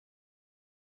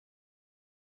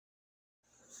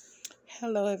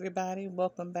Hello, everybody.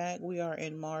 Welcome back. We are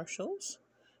in Marshalls,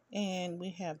 and we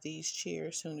have these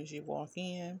chairs soon as you walk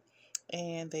in,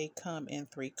 and they come in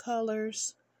three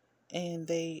colors, and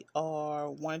they are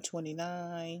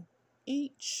 $129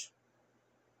 each,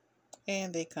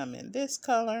 and they come in this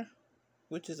color,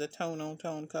 which is a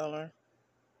tone-on-tone color.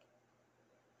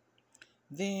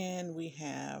 Then we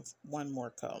have one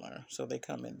more color, so they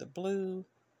come in the blue,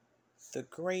 the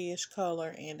grayish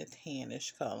color, and the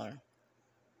tannish color.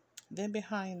 Then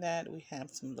behind that we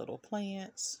have some little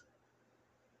plants.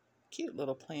 Cute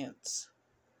little plants.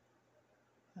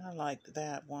 I liked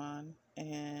that one,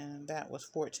 and that was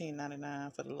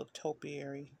 $14.99 for the little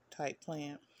topiary type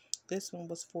plant. This one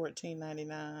was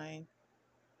 $14.99,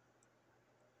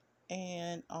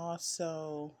 and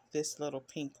also this little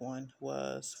pink one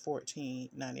was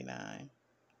 $14.99.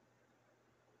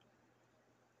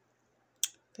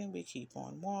 Then we keep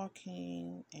on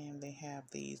walking, and they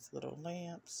have these little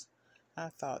lamps. I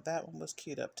thought that one was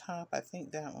cute up top. I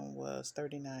think that one was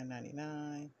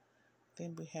 $39.99.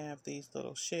 Then we have these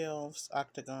little shelves,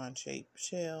 octagon shaped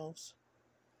shelves.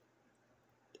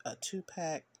 A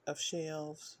 2-pack of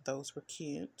shelves. Those were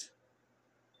cute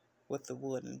with the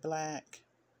wood and black.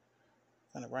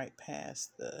 Gonna right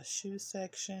past the shoe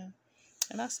section.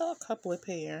 And I saw a couple of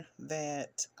pair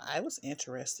that I was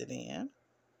interested in.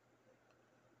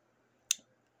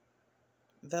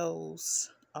 Those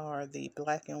are the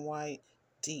black and white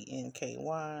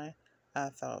DNKY. I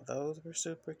thought those were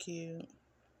super cute.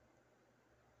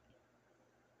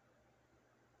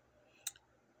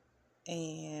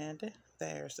 And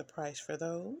there's the price for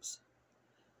those.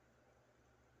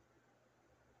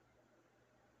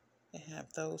 They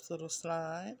have those little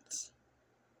slides.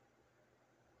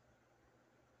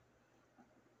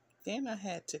 Then I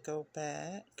had to go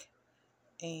back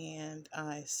and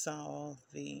I saw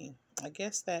I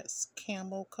guess that's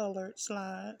camel colored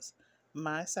slides.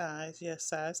 My size, yes,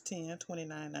 size 10,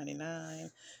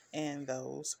 $29.99. And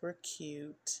those were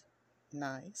cute,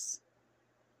 nice.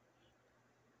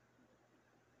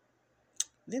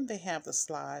 Then they have the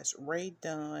slides. Rae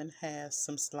Dunn has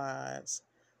some slides.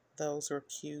 Those were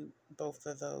cute. Both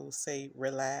of those say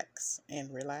relax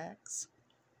and relax.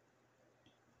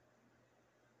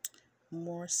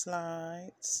 More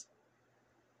slides.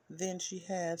 Then she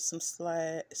has some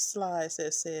slides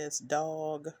that says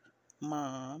dog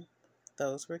mom.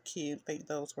 Those were cute. I think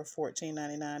those were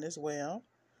 $14.99 as well.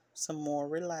 Some more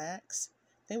relax.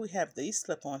 Then we have these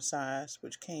slip-on slides,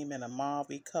 which came in a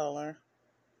mauve color.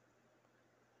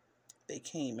 They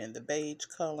came in the beige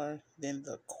color, then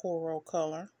the coral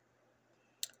color.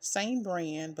 Same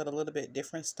brand, but a little bit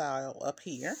different style up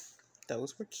here.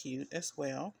 Those were cute as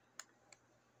well.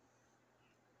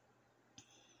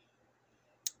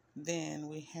 Then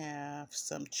we have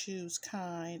some Choose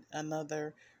Kind,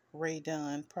 another Rae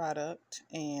Dunn product,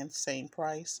 and same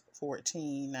price,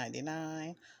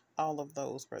 $14.99. All of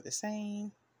those were the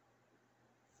same.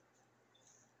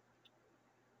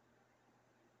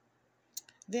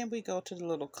 Then we go to the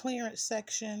little clearance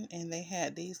section, and they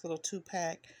had these little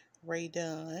 2-pack Rae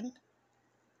Dunn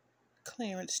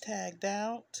clearance tagged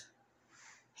out.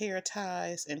 Hair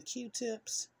ties and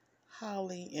Q-tips,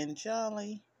 Holly and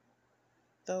Jolly.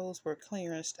 Those were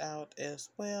clearanced out as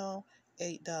well,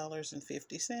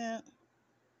 $8.50.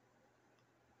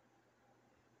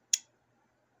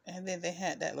 And then they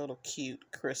had that little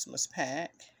cute Christmas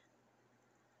pack.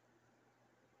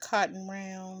 Cotton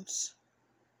rounds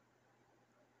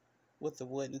with the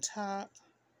wooden top.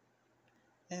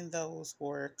 And those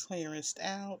were clearanced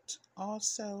out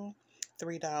also,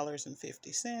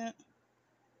 $3.50.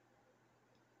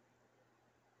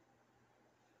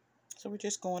 So we're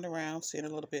just going around seeing a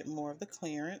little bit more of the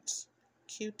clearance.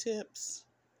 Q-tips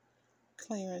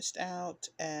clearanced out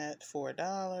at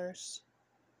 $4.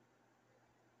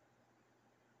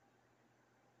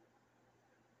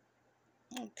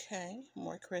 Okay,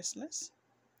 more Christmas.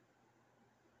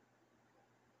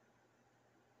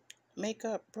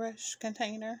 Makeup brush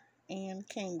container, and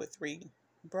came with 3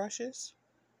 brushes.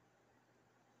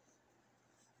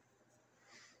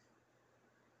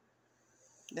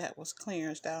 That was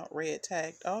clearanced out, red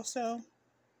tagged also.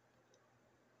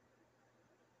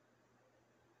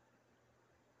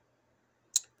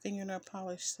 Fingernail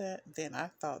polish set. Then I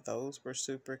thought those were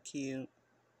super cute.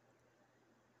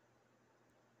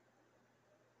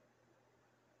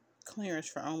 Clearance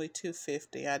for only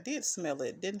 $2.50. I did smell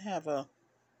it. Didn't have a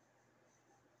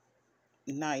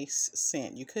nice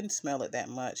scent. You couldn't smell it that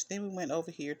much. Then we went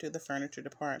over here to the furniture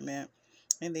department,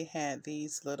 and they had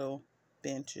these little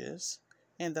benches,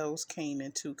 and those came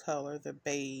in 2 colors, the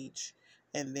beige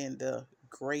and then the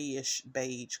grayish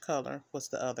beige color was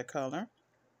the other color.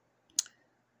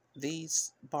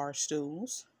 These bar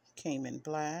stools came in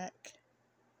black.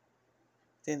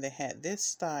 Then they had this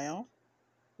style,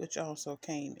 which also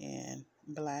came in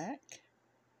black.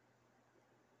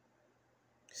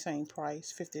 Same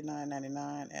price,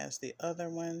 $59.99 as the other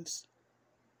ones.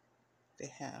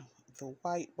 They have the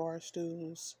white bar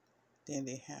stools. Then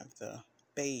they have the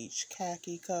beige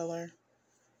khaki color.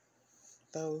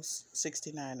 Those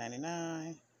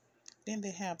 $69.99. Then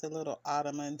they have the little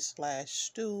ottoman /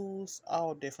 stools,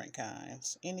 all different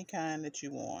kinds. Any kind that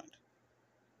you want.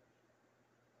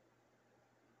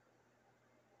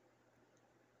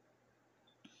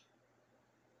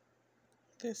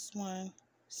 This one,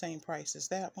 same price as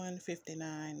that one,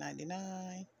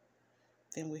 $59.99.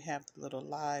 Then we have the little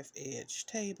live edge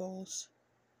tables.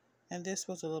 And this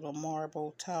was a little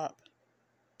marble top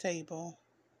table.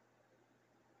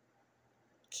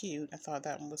 Cute. I thought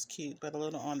that one was cute, but a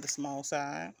little on the small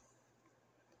side.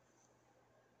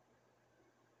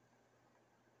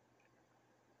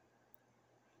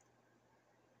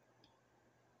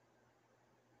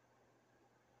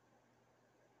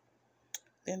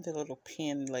 Then the little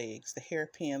pin legs, the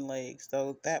hairpin legs,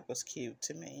 though that was cute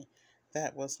to me.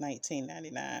 That was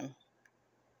 $19.99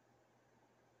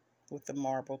 with the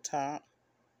marble top.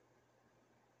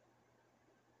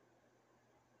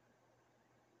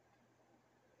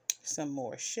 Some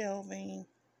more shelving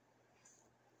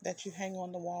that you hang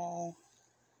on the wall.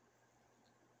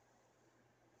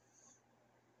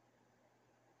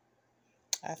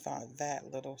 I thought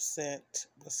that little set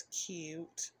was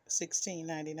cute.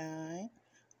 $16.99.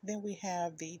 Then we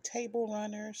have the table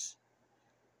runners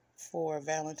for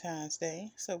Valentine's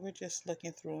Day. So we're just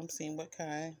looking through them, seeing what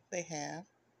kind they have.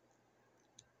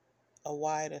 A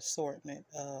wide assortment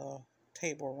of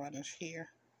table runners here.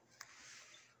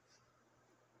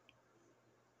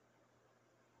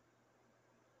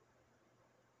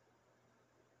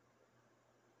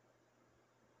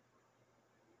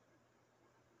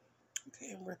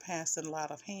 Okay, we're passing a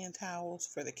lot of hand towels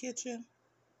for the kitchen.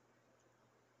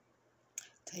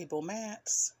 Table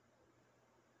mats.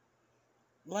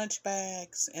 Lunch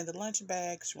bags. And the lunch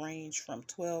bags range from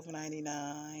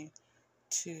 $12.99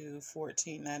 to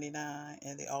 $14.99.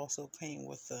 And they also came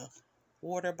with the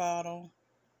water bottle.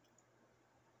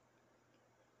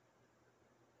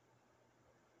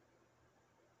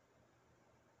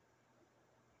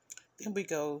 Then we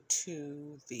go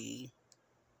to the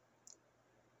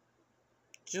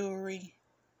jewelry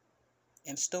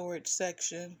and storage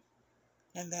section,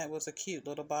 and that was a cute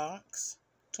little box,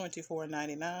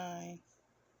 $24.99.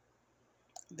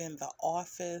 Then the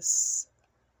office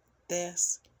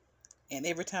desk, and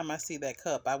every time I see that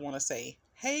cup I want to say,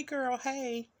 hey girl,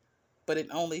 hey, but it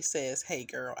only says hey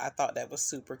girl. I thought that was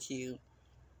super cute.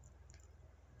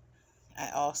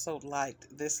 I also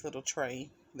liked this little tray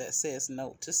that says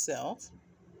note to self.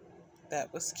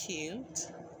 That was cute.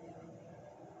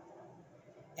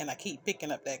 And I keep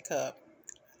picking up that cup.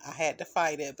 I had to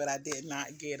fight it, but I did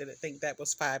not get it. I think that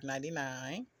was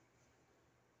 $5.99.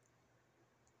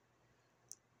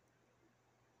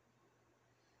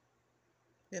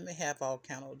 Then they have all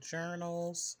kind of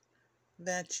journals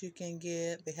that you can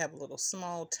get. They have a little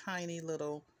small, tiny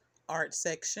little art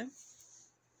section.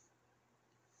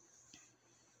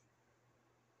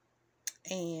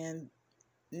 And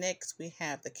next we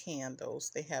have the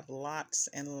candles. They have lots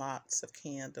and lots of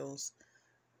candles.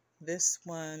 This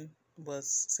one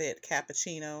was said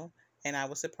cappuccino, and I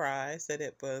was surprised that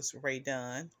it was Rae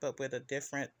Dunn, but with a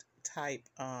different type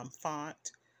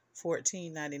font.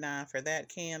 $14.99 for that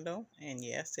candle, and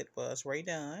yes, it was Rae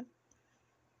Dunn.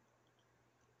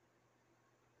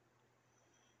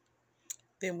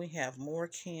 Then we have more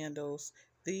candles.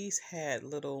 These had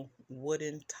little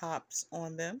wooden tops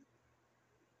on them.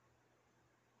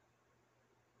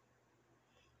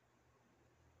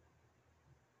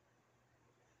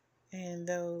 And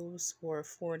those were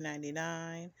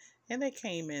 $4.99. And they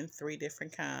came in 3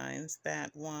 different kinds.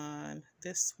 That one,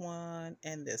 this one,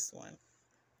 and this one.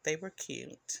 They were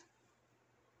cute.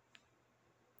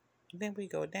 Then we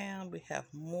go down. We have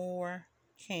more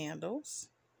candles.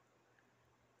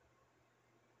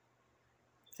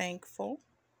 Thankful.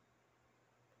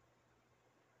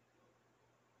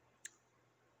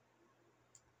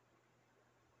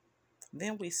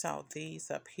 Then we saw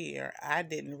these up here. I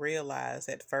didn't realize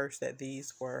at first that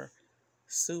these were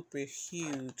super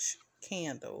huge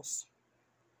candles.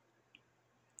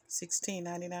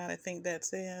 $16.99, I think that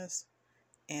says.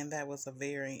 And that was a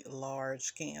very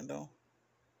large candle.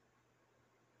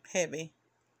 Heavy.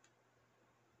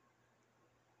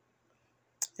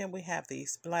 Then we have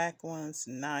these black ones,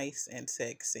 nice and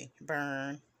sexy.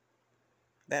 Burn.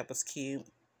 That was cute.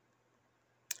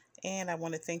 And I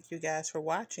want to thank you guys for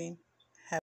watching.